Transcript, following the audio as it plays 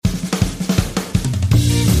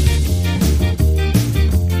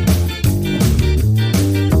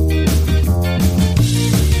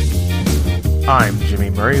I'm Jimmy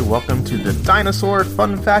Murray. Welcome to the Dinosaur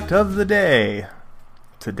Fun Fact of the Day.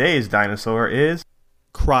 Today's dinosaur is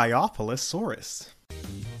Cryopholosaurus.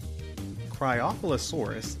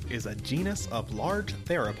 Cryopholosaurus is a genus of large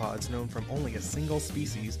theropods known from only a single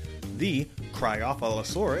species, the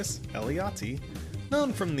Cryopholosaurus ellioti,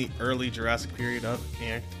 known from the early Jurassic period of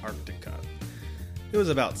Antarctica. It was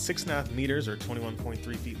about 6.5 meters or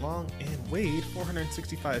 21.3 feet long and weighed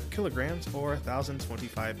 465 kilograms or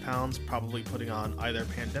 1,025 pounds, probably putting on either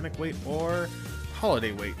pandemic weight or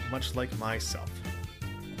holiday weight, much like myself.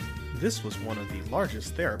 This was one of the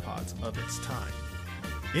largest theropods of its time.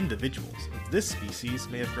 Individuals of this species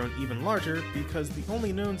may have grown even larger because the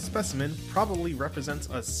only known specimen probably represents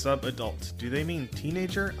a sub-adult. Do they mean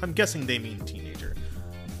teenager? I'm guessing they mean teenager.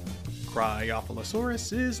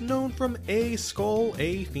 Cryopholosaurus is known from a skull,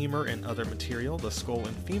 a femur, and other material, the skull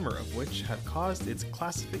and femur of which have caused its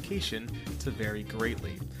classification to vary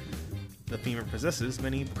greatly. The femur possesses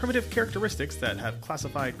many primitive characteristics that have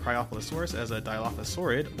classified Cryopholosaurus as a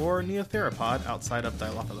Dilophosaurid or Neotheropod outside of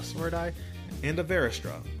Dilophosauridae and a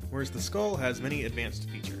Veristra, whereas the skull has many advanced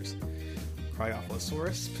features.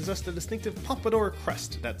 Cryopholosaurus possessed a distinctive pompadour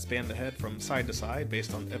crest that spanned the head from side to side.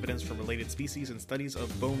 Based on evidence from related species and studies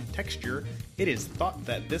of bone texture, it is thought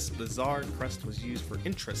that this bizarre crest was used for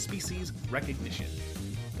intra-species recognition.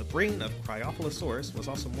 The brain of Cryopholosaurus was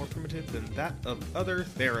also more primitive than that of other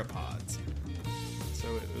theropods. So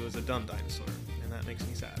it was a dumb dinosaur, and that makes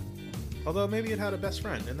me sad. Although maybe it had a best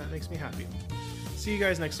friend, and that makes me happy. See you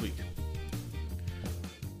guys next week.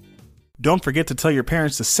 Don't forget to tell your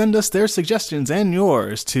parents to send us their suggestions and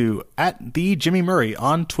yours to @TheJimmyMurray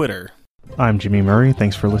on Twitter. I'm Jimmy Murray.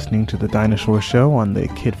 Thanks for listening to The Dinosaur Show on the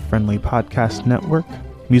Kid-Friendly Podcast Network.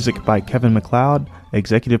 Music by Kevin MacLeod.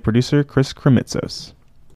 Executive producer Chris Krimitsos.